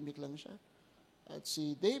kasi tahimik lang siya. At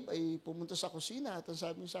si Dave ay pumunta sa kusina at ang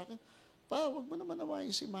sabi niya sa akin, wag mo naman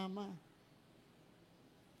awayin si Mama.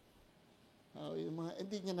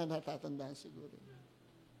 Hindi niya na natatandaan siguro.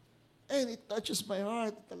 And it touches my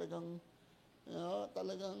heart. Talagang,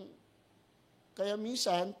 kaya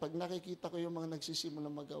minsan, pag nakikita ko yung mga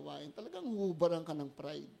nagsisimulang magawain, talagang hubaran ka ng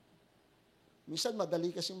pride. Minsan,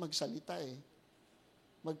 madali kasing magsalita eh.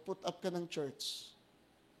 Mag-put up ka ng church.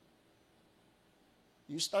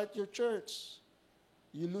 You start your church.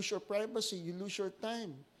 You lose your privacy. You lose your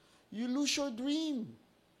time. You lose your dream.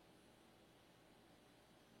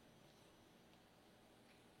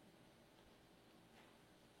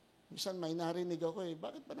 Minsan, may narinig ako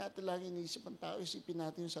bakit ba natin lagi iniisip ang tao? Isipin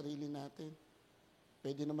natin yung sarili natin.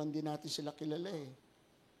 Pwede naman din natin sila kilala eh.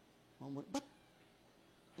 But,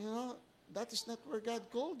 that is not where God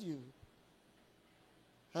called you.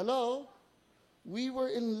 Hello? We were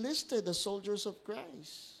enlisted as soldiers of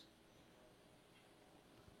Christ.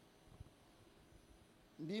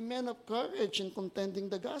 Be men of courage in contending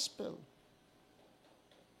the gospel.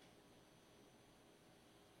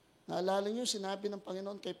 Naalala niyo, sinabi ng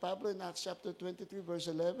Panginoon kay Pablo in Acts chapter 23, verse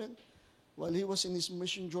 11, while he was in his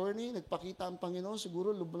mission journey, nagpakita ang Panginoon,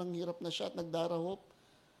 siguro lublang hirap na siya at nagdarahop.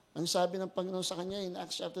 Ang sabi ng Panginoon sa kanya in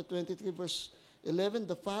Acts chapter 23, verse 11,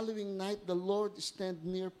 the following night, the Lord stand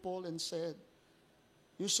near Paul and said,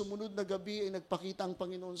 yung sumunod na gabi ay nagpakita ang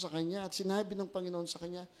Panginoon sa kanya at sinabi ng Panginoon sa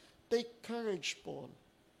kanya, take courage, Paul.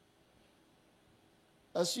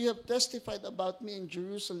 As you have testified about me in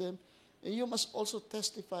Jerusalem, and you must also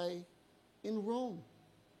testify in Rome.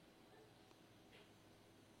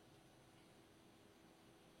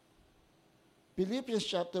 Philippians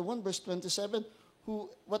chapter 1, verse 27,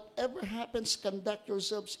 whatever happens, conduct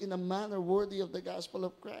yourselves in a manner worthy of the gospel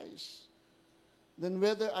of Christ. Then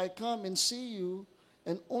whether I come and see you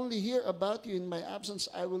and only hear about you in my absence,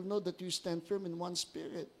 I will know that you stand firm in one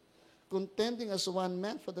spirit, contending as one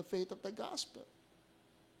man for the faith of the gospel.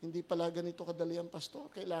 Hindi pala ganito kadali ang pastor.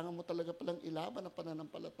 Kailangan mo talaga palang ilaban ang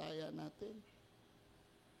pananampalataya natin.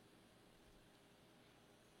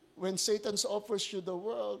 When Satan offers you the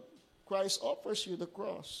world, Christ offers you the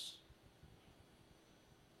cross.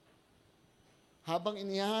 Habang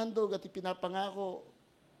inihandog at ipinapangako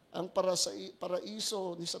ang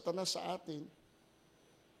paraiso ni Satanas sa atin,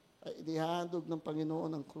 ay inihandog ng Panginoon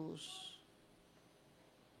ang krus.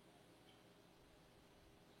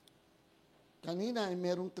 Kanina,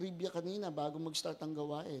 merong trivia kanina bago mag-start ang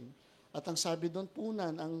gawain. At ang sabi doon,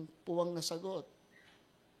 punan ang puwang na sagot.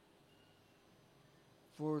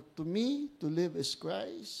 For to me, to live is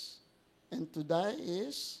Christ, and to die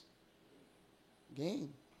is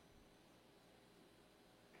gain.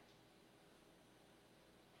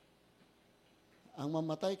 Ang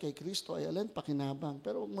mamatay kay Kristo ay alin? Pakinabang.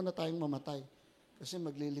 Pero huwag muna tayong mamatay. Kasi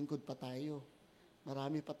maglilingkod pa tayo.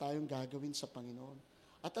 Marami pa tayong gagawin sa Panginoon.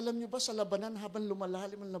 At alam niyo ba sa labanan, habang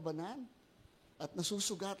lumalalim ang labanan, at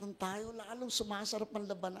nasusugatan tayo, lalong sumasarap ang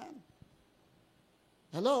labanan.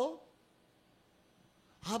 Hello?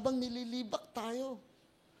 Habang nililibak tayo,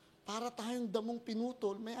 para tayong damong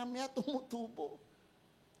pinutol, maya-maya tumutubo.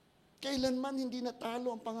 Kailanman hindi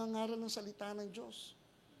natalo ang pangangaral ng salita ng Diyos.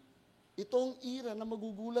 Itong era na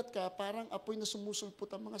magugulat ka, parang apoy na sumusulpot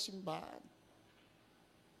ang mga simbahan.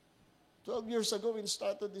 12 years ago, when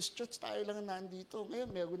started this church, tayo lang nandito.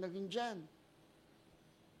 Ngayon, meron na rin dyan.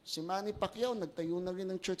 Si Manny Pacquiao, nagtayo na rin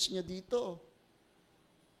ng church niya dito.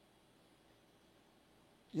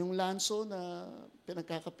 Yung Lanso na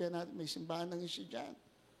pinagkakapian natin, may simbahan ng siya dyan.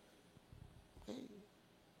 Okay.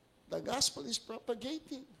 The gospel is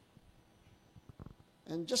propagating.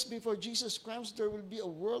 And just before Jesus comes, there will be a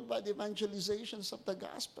worldwide evangelizations of the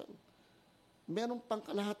gospel. Meron pang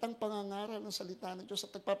kalahatang pangangaral ng salita ng Diyos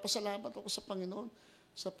at nagpapasalamat ako sa Panginoon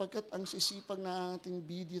sapagkat ang sisipag na ating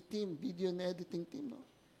video team, video and editing team, no?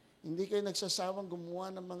 Hindi kayo nagsasawang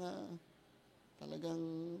gumawa ng mga talagang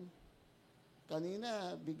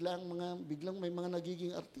kanina biglang may mga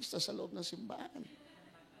nagiging artista sa loob ng simbahan.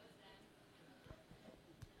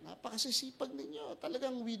 Napakasisipag ninyo.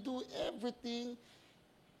 Talagang we do everything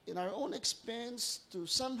in our own expense to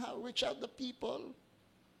somehow reach out the people.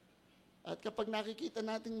 At kapag nakikita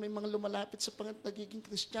natin may mga lumalapit sa nagiging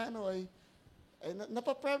Kristiyano ay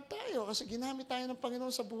napaproud tayo kasi ginamit tayo ng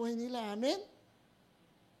Panginoon sa buhay nila. Amen?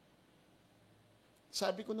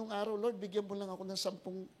 Sabi ko nung araw, Lord, bigyan mo lang ako ng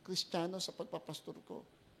 10 Kristiyano sa pagpapastor ko.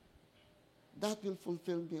 That will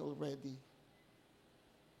fulfill me already.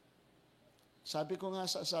 Sabi ko nga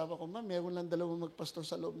sa asawa ko, meron lang 2 magpastor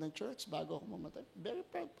sa loob ng church bago ako mamatay. Very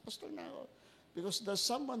proud pastor na ako. Because there's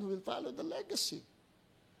someone who will follow the legacy.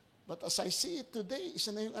 But as I see it today,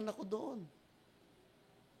 isa na yung anak ko doon.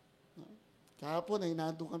 Kahapon ay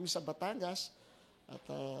nandun kami sa Batangas at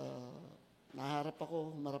humarap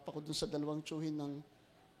ako doon sa 2 tiyuhin ng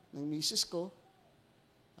misis ko.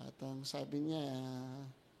 At ang sabi niya,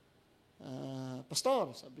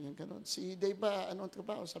 Pastor, sabi niya gano'n, si Dave ba, ano ang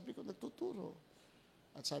trabaho? Sabi ko, nagtuturo.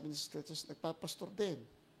 At sabi ni Sister Teres, nagpapastor din.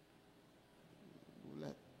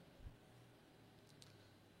 Ulat.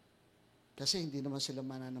 Kasi hindi naman sila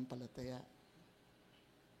mananampalataya.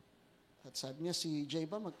 At sabi niya, si Jay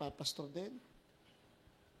ba magpapastor din?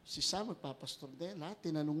 Si Sam magpapastor din. Lahat,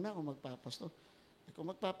 tinanong na kung magpapastor. Kung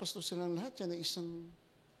magpapastor silang lahat, yan ay isang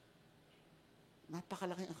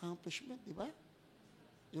napakalaking accomplishment, di ba?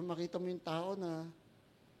 Yung makita mo yung tao na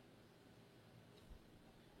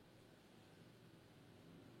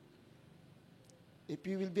if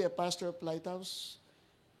you will be a pastor of Lighthouse,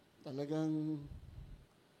 talagang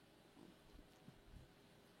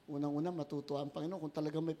unang-una matutuwa ang Panginoon kung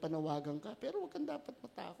talagang may panawagan ka, pero huwag kang dapat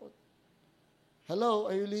matakot. Hello,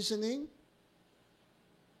 are you listening?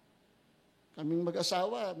 Kaming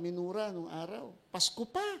mag-asawa, minura nung araw. Pasko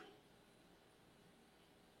pa.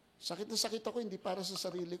 Sakit na sakit ako, hindi para sa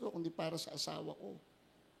sarili ko, kundi para sa asawa ko.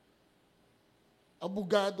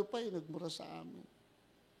 Abogado pa yung nagmura sa amin.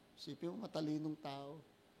 Isipin mo, matalinong tao.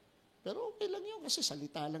 Pero okay lang yun, kasi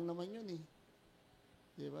salita lang naman yun eh.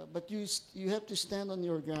 Diba? But you have to stand on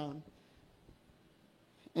your ground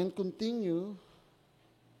and continue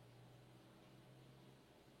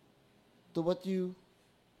to what you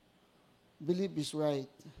believe is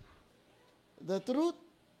right. The truth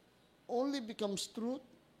only becomes truth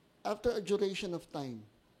after a duration of time.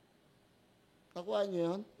 Nakuha niyo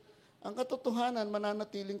yun? Ang katotohanan,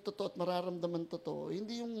 mananatiling totoo at mararamdaman totoo.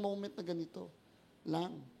 Hindi yung moment na ganito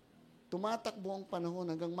lang. Tumatakbo ang panahon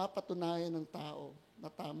hanggang mapatunayan ng tao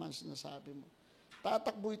na tama ang sinasabi mo.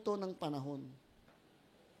 Tatakbo ito ng panahon.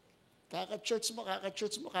 Kaka-church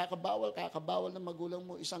mo, kakabawal ng magulang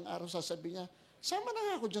mo. Isang araw sasabihin niya, sama na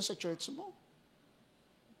nga ako dyan sa church mo.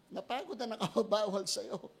 Napagod na nakabawal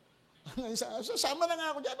sa'yo. Sama na nga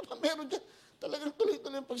ako dyan. Ano pa meron dyan? Talagang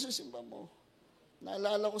tuloy-tuloy ang pagsisimba mo.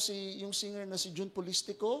 Naalala ko yung singer na si June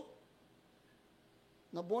Polistico.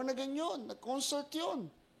 Na-born again yun. Nag-concert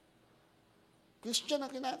yun. Christian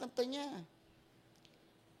ang kinakanta niya.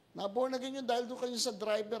 Na-born again yun dahil doon kanya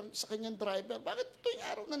sa kanyang driver. Bakit ito yung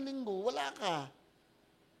araw ng linggo? Wala ka.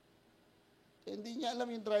 Hindi niya alam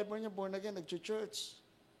yung driver niya, born again, nag-church.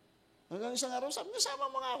 Hanggang isang araw, sabi niya,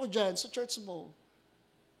 sama mga ako dyan sa church mo.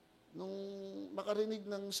 Nung makarinig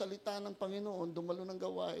ng salita ng Panginoon, dumalo ng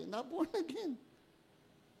gawain, na-born again.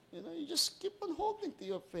 You just keep on holding to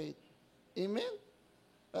your faith. Amen?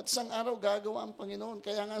 At isang araw, gagawa ang Panginoon.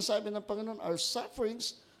 Kaya nga sabi ng Panginoon, our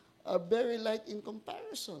sufferings are very light in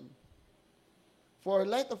comparison. For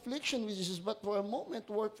light affliction, which is but for a moment,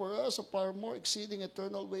 work for us a far more exceeding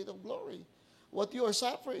eternal weight of glory. What you are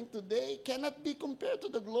suffering today cannot be compared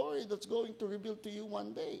to the glory that's going to reveal to you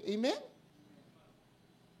one day. Amen?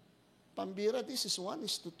 Pambira, this is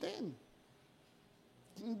 1:10.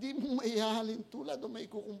 Hindi mo maihahalin tulad o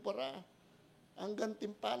maikukumpara. Ang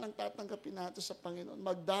gantimpalang tatanggapin natin sa Panginoon.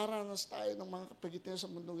 Magdaranas tayo ng mga kapagitan sa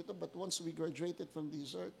mundong ito, but once we graduated from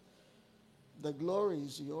this earth, the glory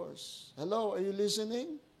is yours. Hello, are you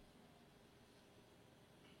listening?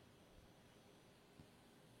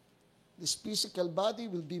 This physical body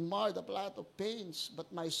will be marred of a lot of pains, but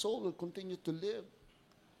my soul will continue to live.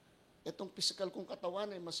 Itong physical kong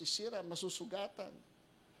katawan ay masisira, masusugatan.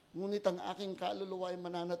 Ngunit ang aking kaluluwa ay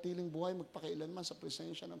mananatiling buhay magpakailanman sa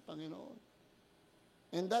presensya ng Panginoon.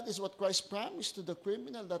 And that is what Christ promised to the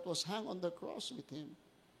criminal that was hung on the cross with Him.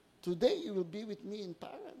 Today, you will be with me in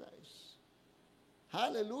paradise.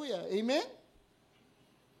 Hallelujah. Amen?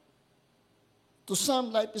 To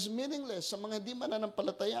some, life is meaningless. Sa mga di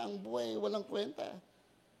mananampalataya, ang buhay ay walang kwenta.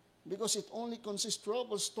 Because it only consists of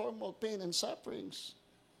trouble, turmoil, pain, and sufferings,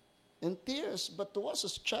 and tears. But to us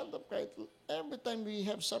as child of Christ, every time we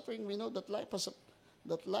have suffering, we know that life has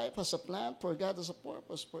a plan, for God has a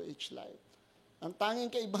purpose for each life. Ang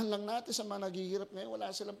tanging kaibahan lang natin sa mga naghihirap ngayon,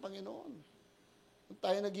 wala silang Panginoon. Kung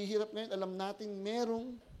tayo naghihirap ngayon, alam natin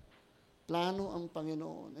merong plano ang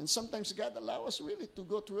Panginoon. And sometimes God allows us really to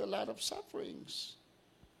go through a lot of sufferings.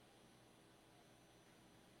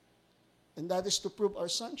 And that is to prove our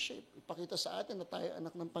sonship. Ipakita sa atin na tayo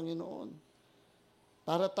anak ng Panginoon.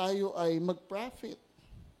 Para tayo ay mag-profit.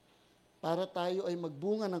 Para tayo ay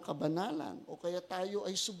magbunga ng kabanalan. O kaya tayo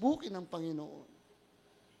ay subukin ng Panginoon.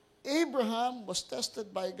 Abraham was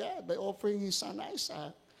tested by God by offering his son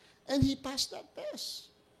Isaac. And he passed that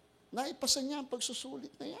test. Naipasa niya ang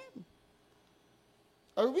pagsusulit na yan.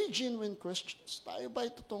 Are we genuine Christians? Tayo ba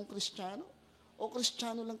ay totoong Kristiyano? O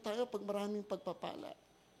Kristiyano lang tayo pag maraming pagpapala?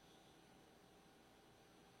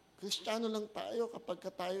 Kristiyano lang tayo kapag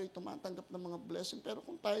tayo ay tumatanggap ng mga blessing. Pero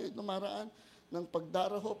kung tayo ay dumaraan ng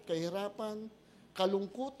pagdarahop, kahirapan,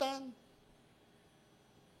 kalungkutan,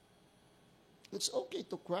 it's okay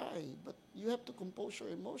to cry, but you have to compose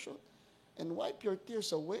your emotion and wipe your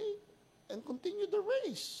tears away and continue the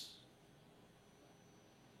race.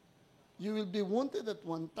 You will be wounded at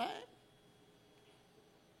one time,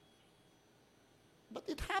 but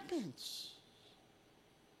it happens.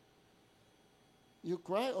 You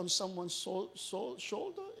cry on someone's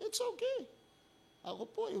shoulder, it's okay. Ako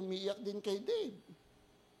po, umiiyak din kay Dave.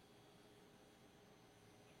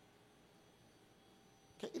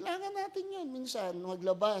 Kailangan natin yan minsan,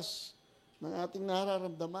 maglabas ng ating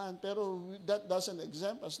nararamdaman. Pero that doesn't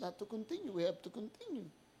exempt us not to continue. We have to continue.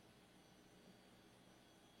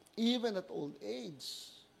 Even at old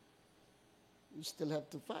age, you still have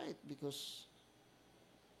to fight because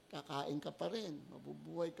kakain ka pa rin,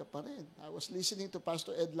 mabubuhay ka pa rin. I was listening to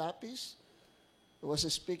Pastor Ed Lapis, who was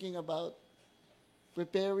speaking about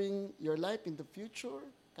preparing your life in the future.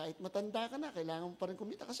 Kahit matanda ka na, kailangan mo pa rin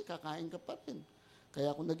kumita kasi kakain ka pa rin.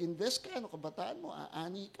 Kaya kung nag-invest ka, kabataan mo,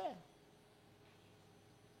 aani ka.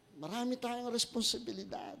 Marami tayong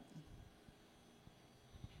responsibilidad.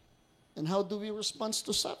 And how do we respond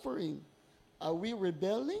to suffering? Are we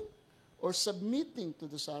rebelling or submitting to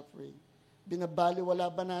the suffering? Binabaliwala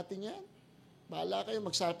ba natin yan? Bahala kayo,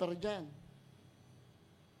 mag-suffer dyan.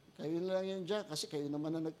 Kayo lang yan dyan, kasi kayo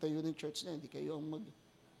naman ang nagtayo ng church na, hindi kayo ang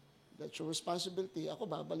that's your responsibility. Ako,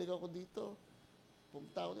 babalik ako dito.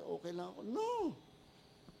 Pumunta ako, okay lang ako. No!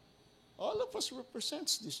 All of us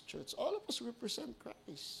represents this church. All of us represent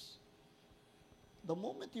Christ. The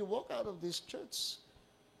moment you walk out of this church,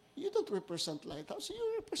 you don't represent Lighthouse, you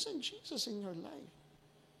represent Jesus in your life.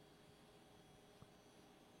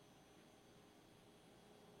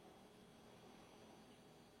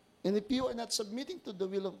 And if you are not submitting to the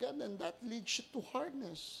will of God, then that leads you to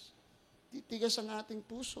hardness. Titigas ang ating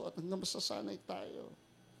puso at hanggang masasanay tayo.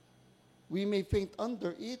 We may faint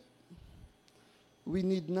under it. We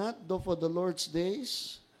need not, though for the Lord's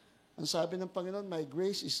days. Ang sabi ng Panginoon, my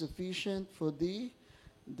grace is sufficient for thee.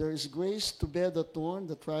 There is grace to bear the thorn,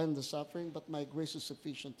 the trial, and the suffering, but my grace is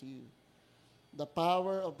sufficient to you. The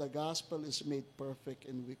power of the gospel is made perfect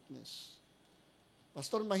in weakness.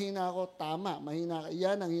 Pastor, mahina ako. Tama, mahina ka.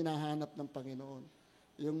 Yan ang hinahanap ng Panginoon.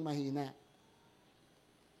 Yung mahina.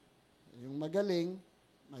 Yung magaling,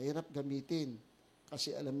 mahirap gamitin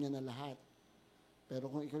kasi alam niya na lahat. Pero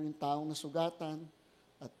kung ikaw yung taong nasugatan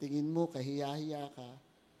at tingin mo kahiya-hiya ka,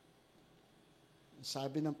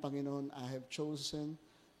 sabi ng Panginoon, I have chosen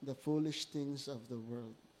the foolish things of the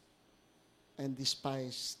world and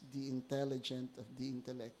despised the intelligent of the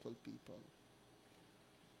intellectual people.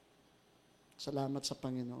 Salamat sa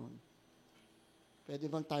Panginoon. Pwede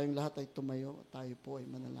bang tayong lahat ay tumayo? Tayo po ay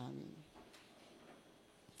manalangin.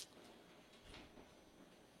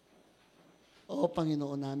 O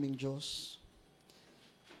Panginoon naming Diyos,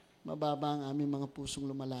 mababa ang aming mga pusong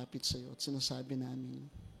lumalapit sa iyo at sinasabi namin,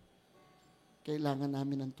 kailangan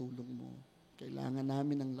namin ng tulong mo. Kailangan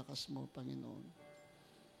namin ng lakas mo, Panginoon.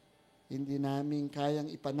 Hindi namin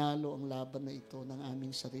kayang ipanalo ang laban na ito ng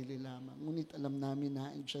aming sarili lamang. Ngunit alam namin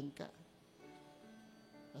na andyan ka.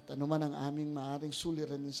 At anuman ang aming maaring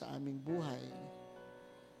suliranin sa aming buhay,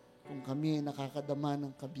 kung kami ay nakakadama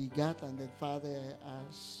ng kabigatan, then Father, I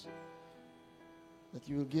ask that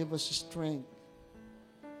you will give us strength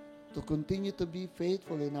to continue to be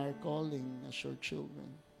faithful in our calling as your children.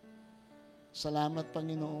 Salamat,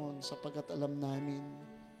 Panginoon, sapagkat alam namin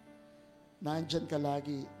nandyan ka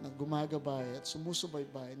lagi na gumagabay at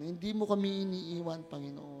sumusubaybay, na hindi mo kami iniiwan,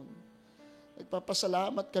 Panginoon.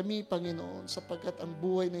 Nagpapasalamat kami, Panginoon, sapagkat ang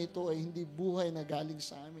buhay na ito ay hindi buhay na galing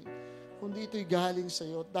sa amin, kundi ito'y galing sa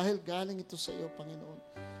iyo. At dahil galing ito sa iyo, Panginoon,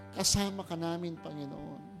 kasama ka namin,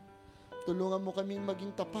 Panginoon. Tulungan mo kaming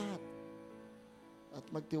maging tapat at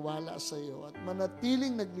magtiwala sa iyo at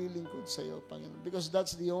manatiling naglilingkod sa iyo, Panginoon, because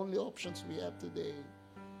that's the only options we have today.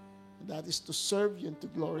 And that is to serve you and to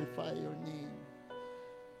glorify your name.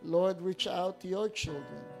 Lord, reach out to your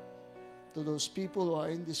children, to those people who are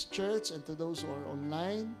in this church and to those who are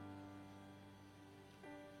online,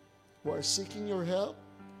 who are seeking your help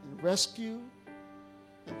and rescue.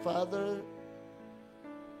 And Father,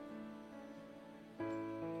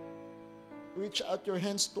 reach out your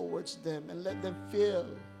hands towards them and let them feel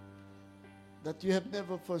that you have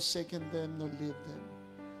never forsaken them nor leave them.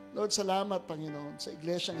 Lord, salamat, Panginoon, sa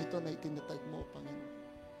iglesyang ito na itinatag mo, Panginoon.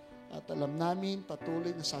 At alam namin,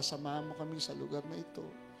 patuloy na sasamahan mo kami sa lugar na ito.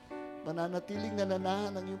 Mananatiling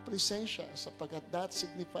nananahan ang iyong presensya sapagkat that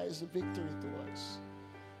signifies the victory to us.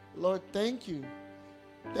 Lord, thank you.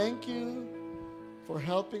 Thank you for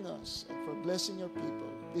helping us and for blessing your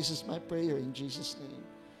people. This is my prayer in Jesus' name.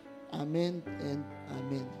 Amen and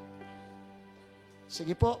amen.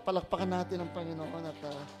 Sige po, palakpakan natin ang Panginoon at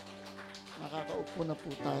makakaupo na po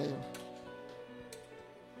tayo.